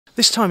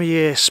This time of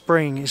year,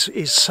 spring,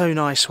 is so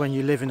nice when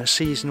you live in a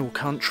seasonal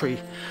country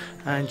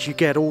and you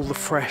get all the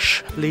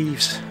fresh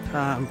leaves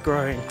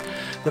growing.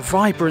 The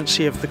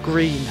vibrancy of the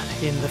green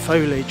in the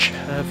foliage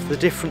of the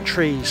different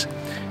trees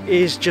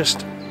is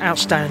just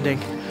outstanding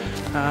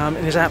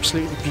and is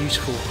absolutely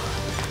beautiful.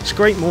 It's a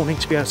great morning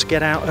to be able to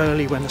get out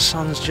early when the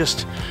sun's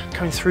just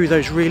coming through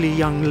those really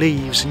young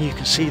leaves and you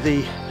can see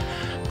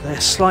they're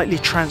slightly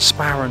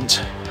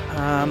transparent.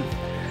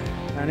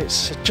 And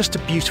it's just a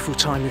beautiful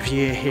time of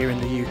year here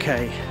in the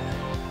UK.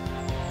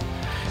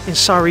 In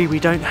Surrey we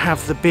don't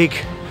have the big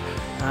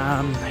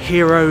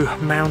hero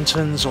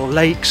mountains or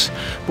lakes,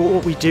 but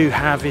what we do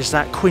have is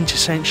that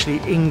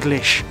quintessentially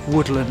English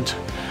woodland,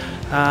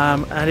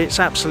 and it's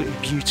absolutely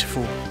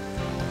beautiful.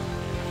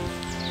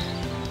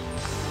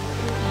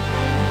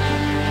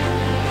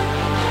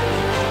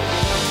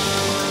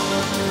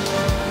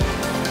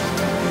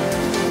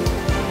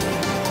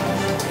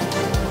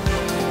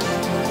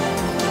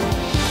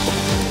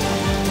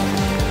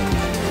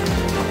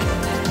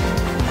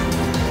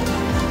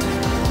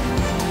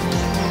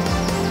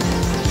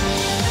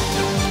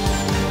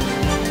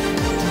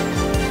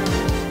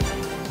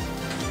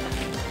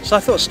 So I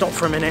thought I'd stop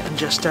for a minute and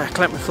just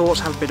collect my thoughts,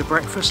 have a bit of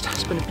breakfast.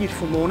 It's been a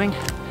beautiful morning.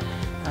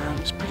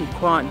 It's pretty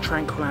quiet and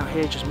tranquil out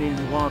here, just me and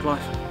the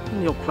wildlife,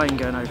 and the odd plane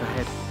going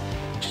overhead,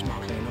 which is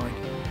mildly annoying.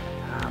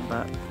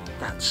 But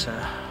that's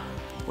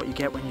what you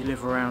get when you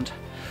live around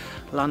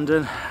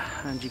London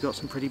and you've got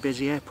some pretty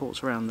busy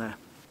airports around there.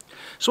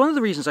 So one of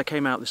the reasons I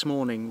came out this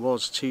morning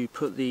was to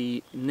put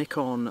the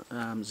Nikon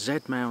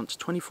Z-mount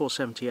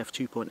 2470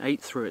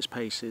 f2.8 through its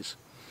paces.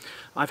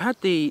 I've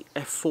had the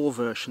f4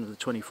 version of the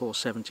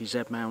 2470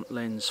 Z-mount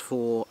lens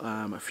for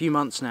a few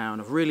months now and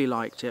I've really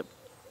liked it.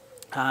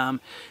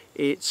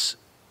 It's,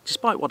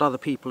 despite what other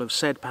people have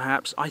said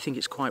perhaps, I think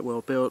it's quite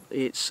well built.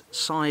 Its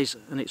size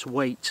and its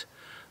weight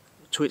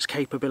to its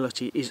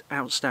capability is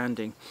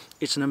outstanding.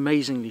 It's an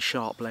amazingly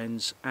sharp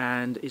lens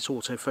and its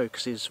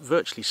autofocus is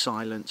virtually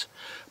silent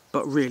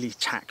but really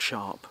tack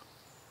sharp.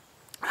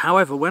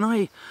 However, when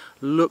I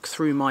look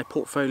through my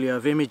portfolio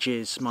of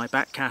images, my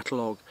back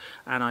catalogue,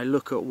 and I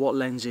look at what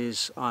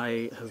lenses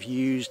I have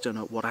used and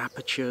at what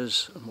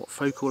apertures and what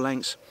focal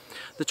lengths,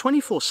 the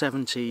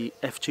 2470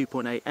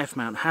 f2.8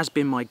 f-mount has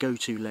been my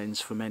go-to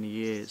lens for many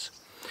years.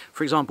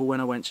 For example,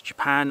 when I went to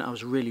Japan, I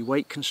was really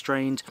weight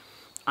constrained.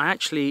 I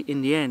actually,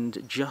 in the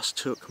end, just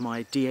took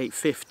my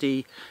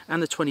D850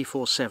 and the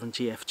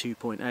 2470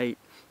 f2.8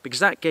 because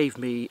that gave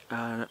me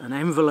an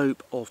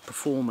envelope of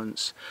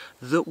performance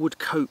that would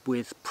cope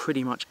with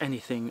pretty much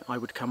anything I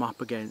would come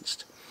up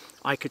against.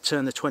 I could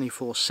turn the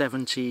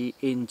 2470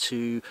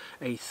 into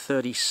a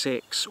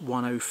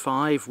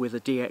 36-105 with a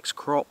DX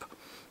crop,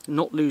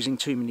 not losing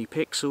too many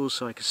pixels,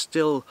 so I could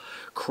still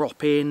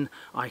crop in.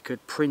 I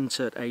could print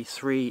at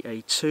A3,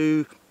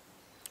 A2.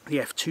 The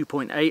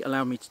f2.8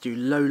 allowed me to do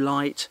low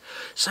light,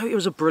 so it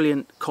was a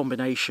brilliant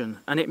combination,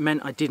 and it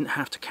meant I didn't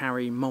have to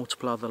carry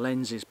multiple other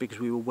lenses because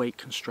we were weight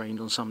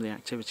constrained on some of the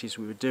activities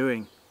we were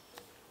doing.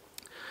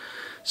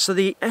 So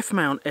the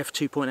f-mount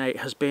f2.8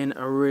 has been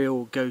a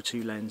real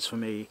go-to lens for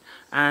me,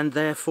 and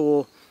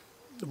therefore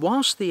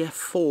whilst the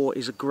f4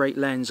 is a great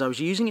lens, I was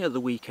using it at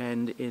the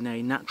weekend in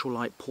a natural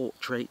light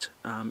portrait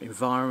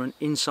environment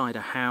inside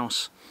a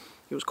house.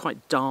 It was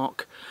quite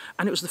dark,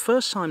 and it was the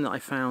first time that I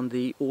found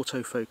the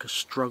autofocus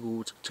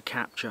struggled to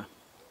capture.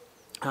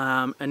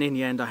 And in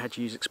the end I had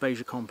to use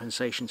exposure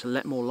compensation to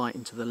let more light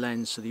into the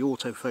lens so the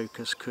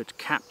autofocus could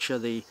capture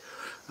the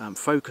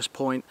focus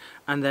point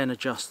and then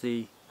adjust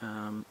the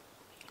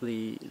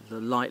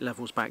light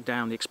levels back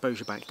down, the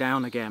exposure back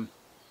down again.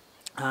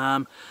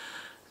 And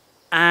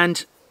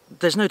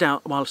there's no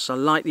doubt, whilst I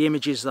like the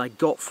images that I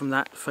got from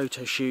that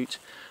photo shoot,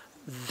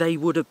 they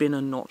would have been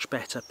a notch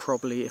better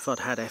probably if I'd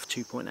had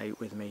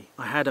f2.8 with me.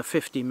 I had a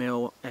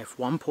 50mm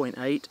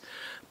f1.8,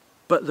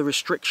 but the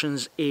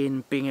restrictions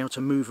in being able to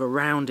move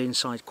around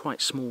inside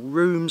quite small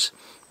rooms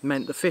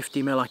meant the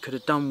 50mm I could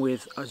have done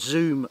with a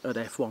zoom at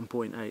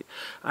f1.8,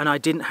 and I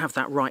didn't have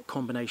that right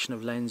combination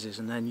of lenses,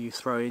 and then you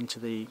throw into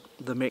the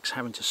mix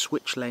having to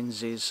switch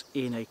lenses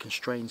in a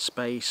constrained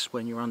space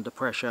when you're under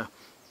pressure.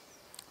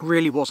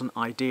 Really wasn't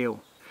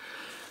ideal.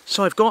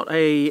 So I've got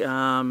a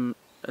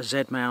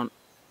Z-mount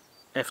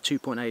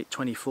f2.8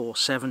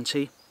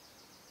 2470,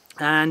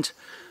 and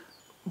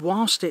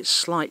whilst it's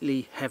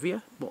slightly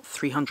heavier,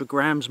 300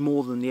 grams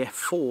more than the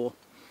f4,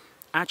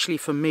 actually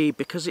for me,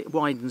 because it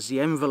widens the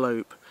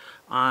envelope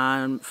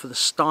and for the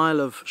style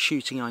of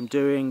shooting I'm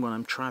doing when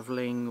I'm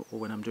traveling or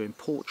when I'm doing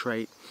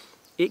portrait,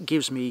 it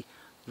gives me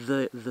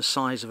the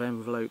size of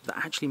envelope that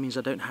actually means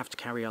I don't have to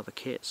carry other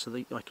kits, so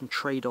that I can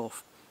trade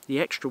off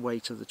the extra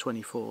weight of the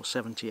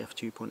 2470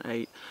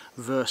 f2.8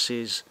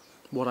 versus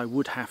what I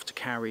would have to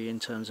carry in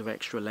terms of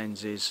extra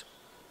lenses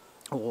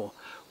or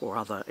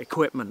other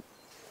equipment.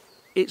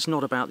 It's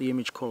not about the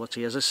image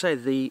quality. As I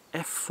said, the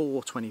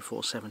f4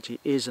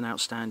 2470 is an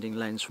outstanding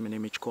lens from an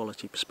image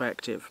quality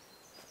perspective.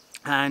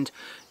 And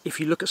if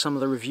you look at some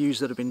of the reviews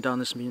that have been done,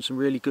 there's been some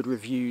really good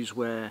reviews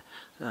where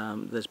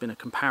there's been a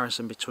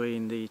comparison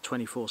between the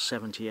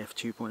 2470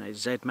 f2.8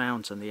 Z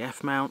mount and the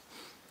F mount,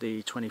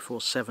 the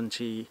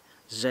 2470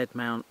 Z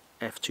mount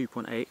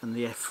f2.8 and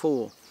the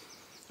f4.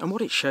 And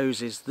what it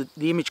shows is that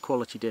the image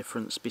quality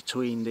difference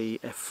between the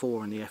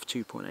f4 and the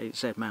f2.8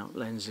 Z mount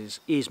lenses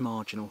is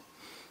marginal,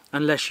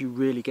 unless you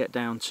really get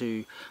down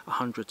to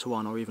 100 to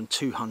 1 or even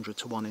 200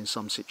 to 1 in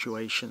some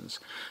situations.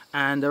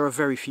 And there are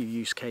very few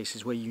use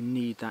cases where you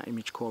need that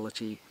image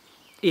quality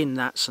in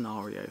that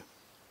scenario.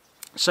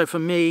 So for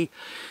me,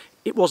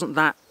 it wasn't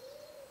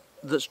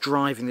that's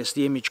driving this,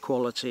 the image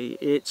quality.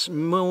 It's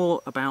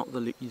more about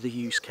the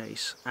use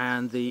case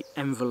and the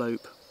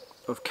envelope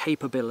of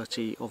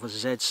capability of a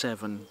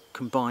Z7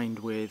 combined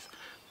with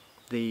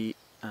the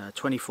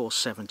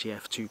 2470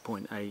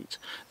 f2.8.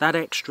 That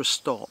extra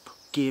stop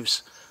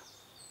gives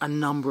a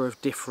number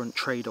of different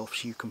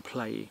trade-offs you can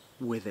play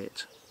with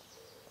it.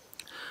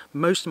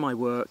 Most of my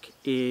work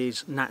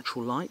is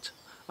natural light.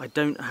 I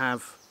don't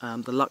have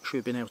the luxury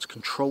of being able to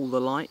control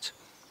the light,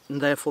 and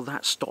therefore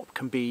that stop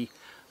can be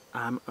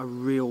a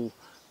real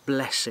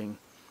blessing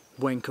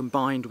when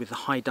combined with the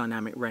high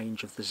dynamic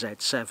range of the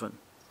Z7.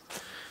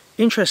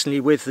 Interestingly,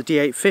 with the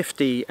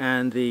D850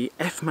 and the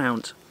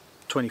F-mount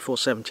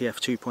 2470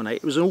 f2.8,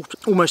 it was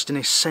almost an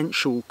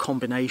essential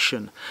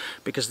combination,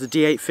 because the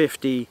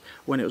D850,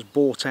 when it was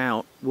bought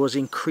out, was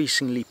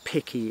increasingly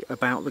picky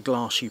about the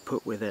glass you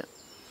put with it,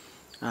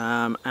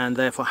 and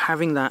therefore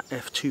having that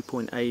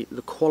f2.8,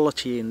 the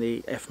quality in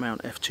the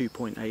F-mount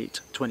f2.8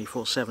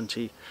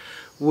 2470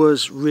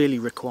 was really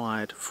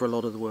required for a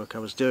lot of the work I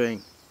was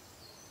doing.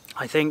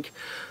 I think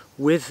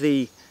with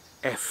the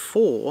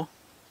F4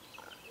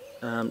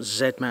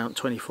 Z-mount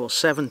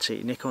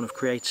 2470, Nikon have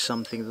created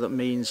something that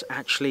means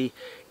actually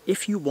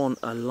if you want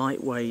a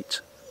lightweight,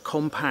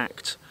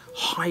 compact,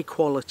 high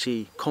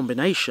quality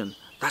combination,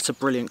 that's a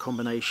brilliant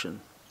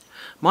combination.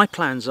 My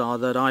plans are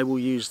that I will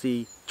use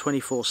the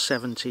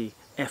 2470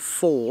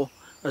 f4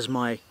 as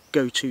my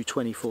go-to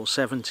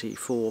 2470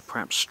 for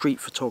perhaps street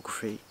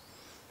photography,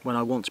 when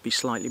I want to be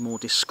slightly more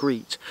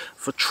discreet,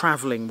 for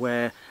travelling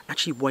where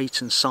actually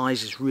weight and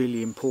size is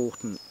really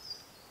important,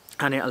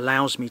 and it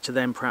allows me to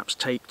then perhaps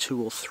take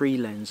 2 or 3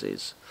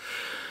 lenses.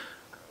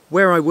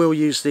 Where I will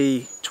use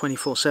the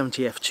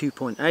 2470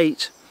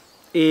 f2.8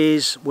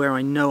 is where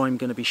I know I'm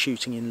going to be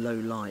shooting in low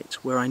light,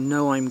 where I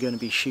know I'm going to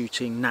be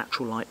shooting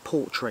natural light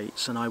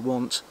portraits, and I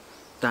want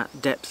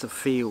that depth of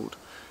field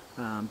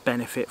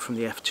benefit from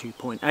the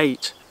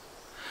f2.8.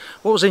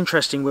 What was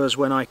interesting was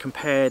when I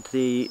compared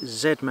the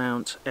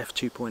Z-mount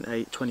f2.8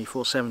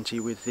 2470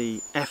 with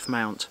the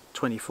F-mount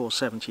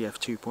 2470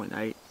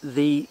 f2.8,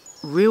 the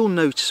real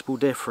noticeable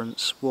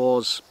difference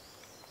was,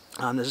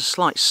 there's a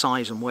slight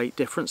size and weight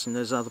difference, and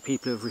there's other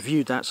people who have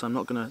reviewed that, so I'm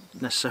not going to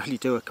necessarily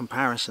do a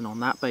comparison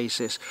on that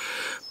basis.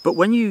 But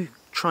when you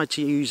try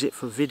to use it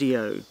for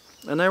video,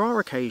 and there are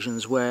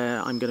occasions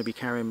where I'm going to be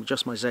carrying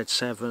just my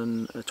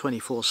Z7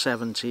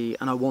 2470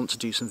 and I want to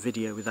do some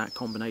video with that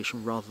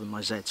combination rather than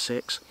my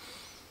Z6,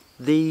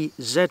 the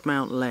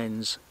Z-mount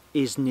lens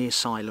is near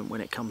silent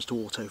when it comes to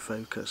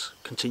autofocus,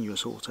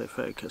 continuous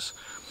autofocus.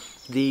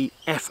 The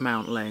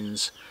F-mount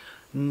lens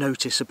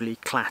noticeably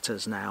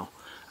clatters now,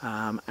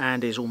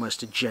 and is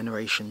almost a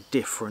generation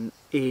different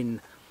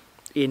in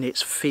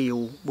its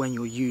feel when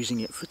you're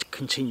using it for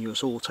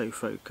continuous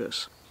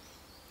autofocus.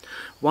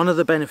 One of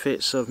the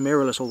benefits of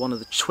mirrorless, or one of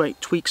the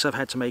tweaks I've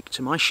had to make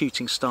to my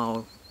shooting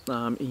style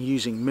in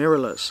using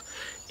mirrorless,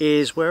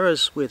 is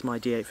whereas with my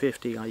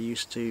D850 I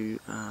used to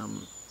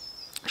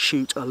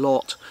shoot a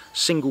lot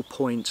single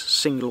point,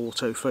 single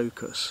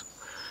autofocus,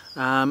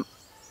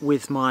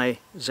 with my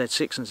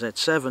Z6 and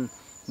Z7,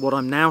 what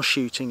I'm now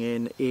shooting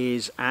in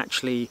is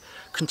actually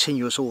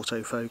continuous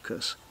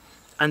autofocus,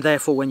 and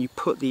therefore when you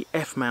put the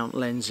F-mount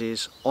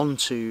lenses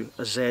onto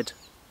a Z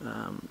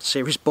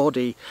series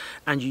body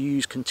and you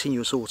use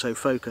continuous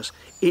autofocus,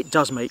 it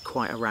does make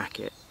quite a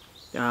racket.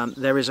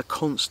 There is a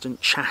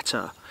constant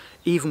chatter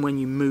even when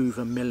you move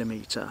a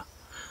millimetre,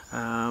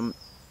 and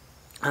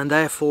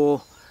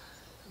therefore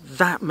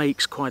that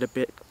makes quite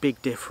a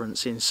big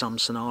difference in some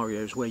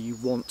scenarios where you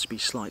want to be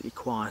slightly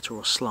quieter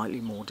or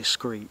slightly more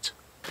discreet.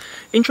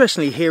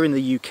 Interestingly, here in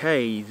the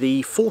UK,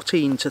 the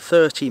 14 to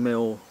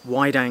 30mm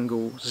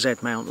wide-angle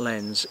Z-mount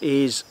lens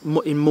is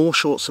in more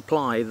short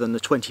supply than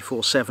the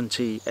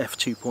 2470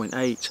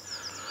 f2.8.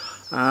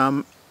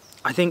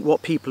 I think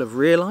what people have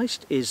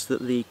realised is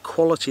that the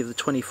quality of the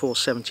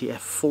 2470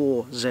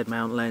 f4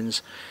 Z-mount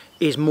lens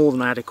is more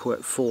than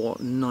adequate for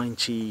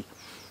 90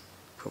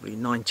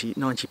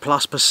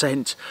 plus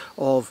 %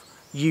 of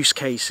use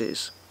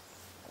cases.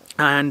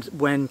 And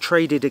when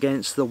traded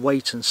against the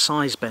weight and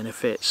size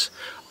benefits,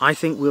 I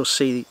think we'll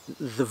see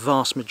the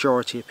vast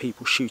majority of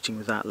people shooting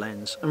with that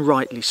lens, and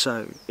rightly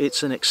so.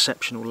 It's an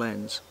exceptional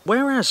lens.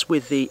 Whereas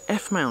with the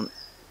F-mount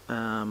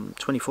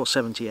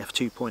 2470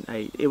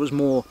 f2.8, it was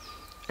more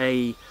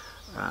had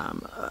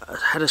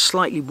a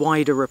slightly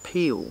wider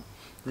appeal.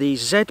 The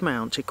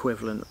Z-mount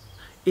equivalent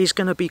is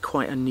going to be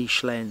quite a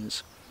niche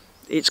lens.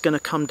 it's going to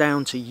come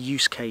down to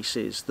use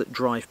cases that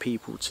drive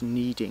people to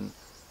needing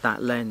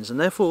that lens, and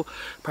therefore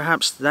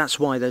perhaps that's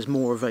why there's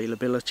more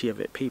availability of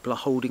it. People are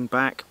holding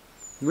back,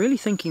 really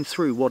thinking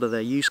through what are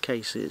their use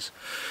cases.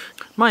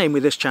 My aim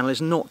with this channel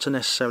is not to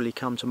necessarily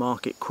come to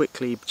market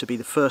quickly, to be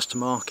the first to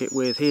market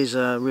with here's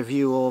a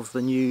review of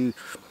the new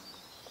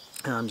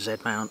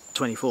Z-mount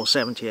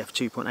 2470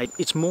 f2.8.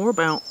 It's more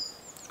about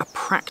a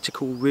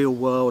practical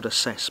real-world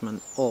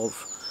assessment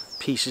of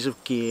pieces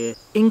of gear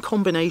in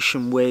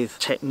combination with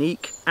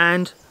technique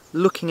and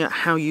looking at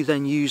how you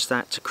then use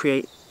that to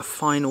create a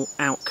final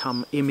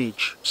outcome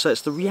image. So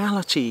it's the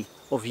reality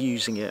of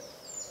using it.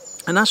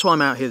 And that's why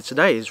I'm out here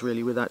today, is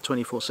really with that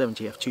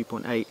 2470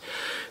 f2.8,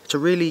 to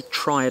really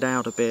try it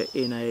out a bit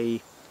in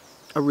a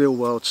real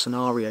world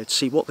scenario, to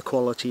see what the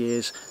quality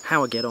is,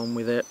 how I get on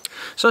with it.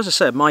 So as I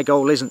said, my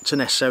goal isn't to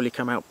necessarily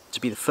come out to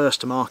be the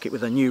first to market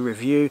with a new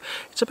review.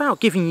 It's about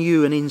giving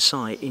you an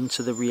insight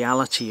into the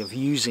reality of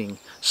using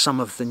some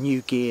of the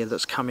new gear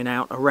that's coming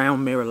out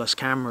around mirrorless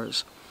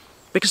cameras.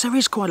 Because there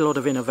is quite a lot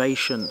of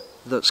innovation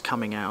that's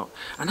coming out,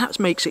 and that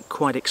makes it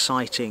quite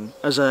exciting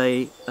as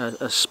a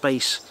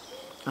space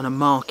and a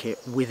market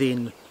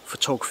within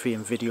photography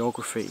and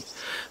videography.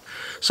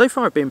 So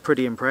far I've been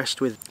pretty impressed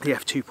with the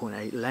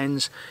f2.8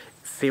 lens.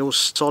 It feels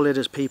solid,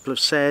 as people have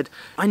said.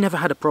 I never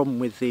had a problem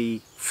with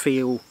the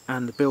feel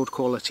and the build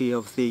quality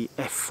of the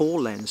f4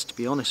 lens, to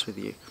be honest with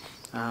you.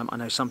 I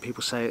know some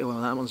people say,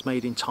 well, that one's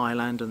made in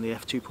Thailand and the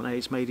f2.8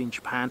 is made in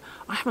Japan.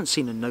 I haven't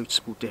seen a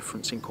noticeable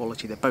difference in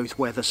quality. They're both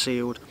weather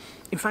sealed.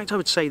 In fact, I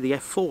would say the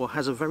f4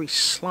 has a very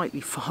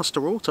slightly faster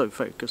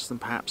autofocus than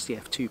perhaps the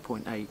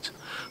f2.8,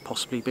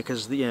 possibly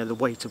because the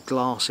weight of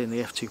glass in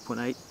the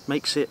f2.8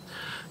 makes it,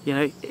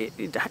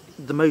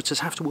 the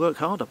motors have to work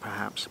harder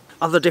perhaps.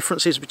 Other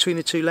differences between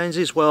the two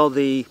lenses, well,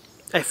 the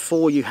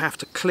f4 you have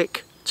to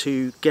click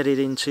to get it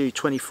into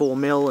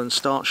 24mm and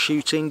start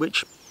shooting,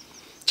 which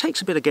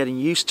takes a bit of getting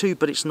used to,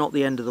 but it's not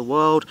the end of the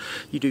world.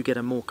 You do get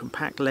a more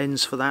compact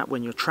lens for that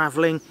when you're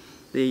traveling.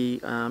 The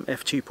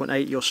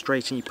f2.8, you're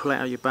straight and you pull it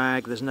out of your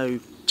bag, there's no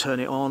turn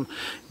it on.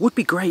 It would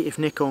be great if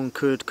Nikon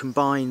could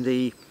combine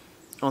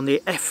on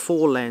the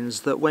f4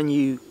 lens, that when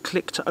you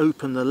click to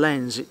open the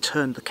lens it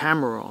turned the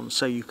camera on,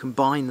 so you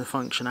combine the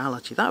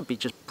functionality. That would be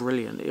just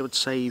brilliant. It would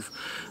save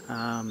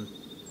an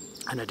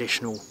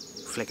additional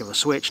flick of a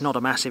switch, not a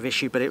massive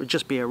issue, but it would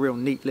just be a real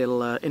neat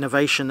little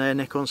innovation there,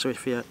 Nikon. So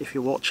if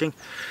you're watching,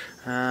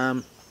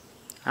 have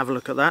a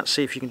look at that,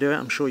 see if you can do it.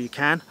 I'm sure you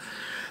can.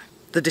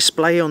 The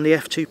display on the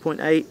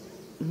f2.8,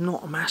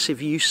 not a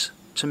massive use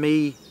to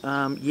me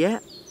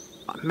yet.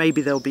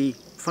 Maybe there'll be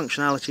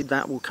functionality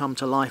that will come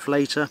to life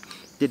later.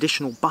 The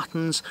additional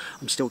buttons,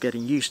 I'm still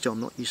getting used to.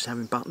 I'm not used to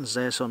having buttons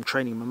there, so I'm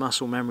training my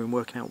muscle memory and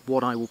working out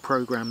what I will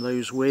program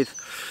those with.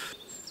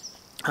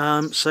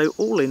 So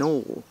all in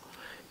all,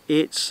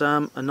 it's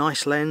a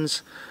nice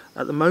lens.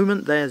 At the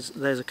moment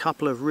there's a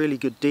couple of really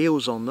good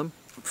deals on them.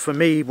 For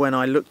me, when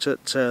I looked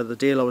at the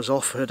deal I was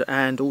offered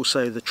and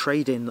also the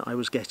trade-in that I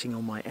was getting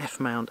on my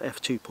f-mount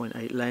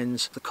f2.8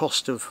 lens, the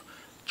cost of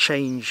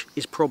change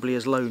is probably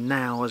as low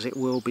now as it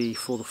will be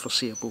for the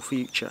foreseeable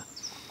future.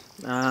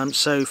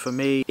 So for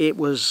me it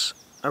was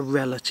a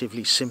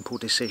relatively simple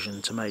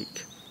decision to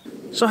make.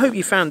 So I hope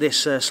you found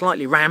this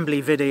slightly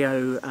rambly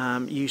video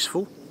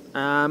useful.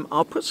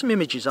 I'll put some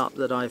images up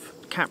that I've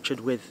captured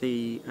with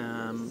the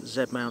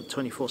Z-mount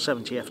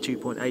 2470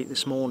 f2.8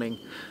 this morning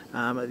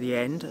at the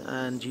end,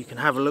 and you can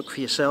have a look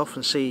for yourself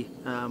and see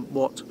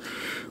what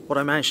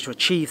I managed to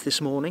achieve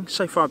this morning.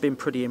 So far I've been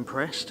pretty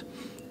impressed.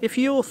 If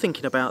you're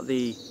thinking about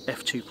the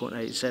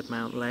f2.8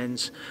 Z-mount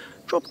lens,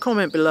 drop a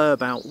comment below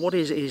about what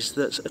it is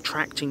that's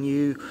attracting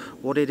you,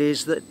 what it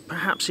is that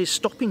perhaps is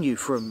stopping you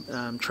from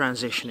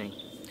transitioning.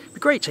 It'd be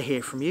great to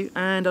hear from you,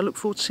 and I look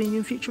forward to seeing you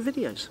in future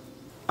videos.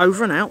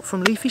 Over and out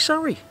from leafy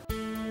Surrey.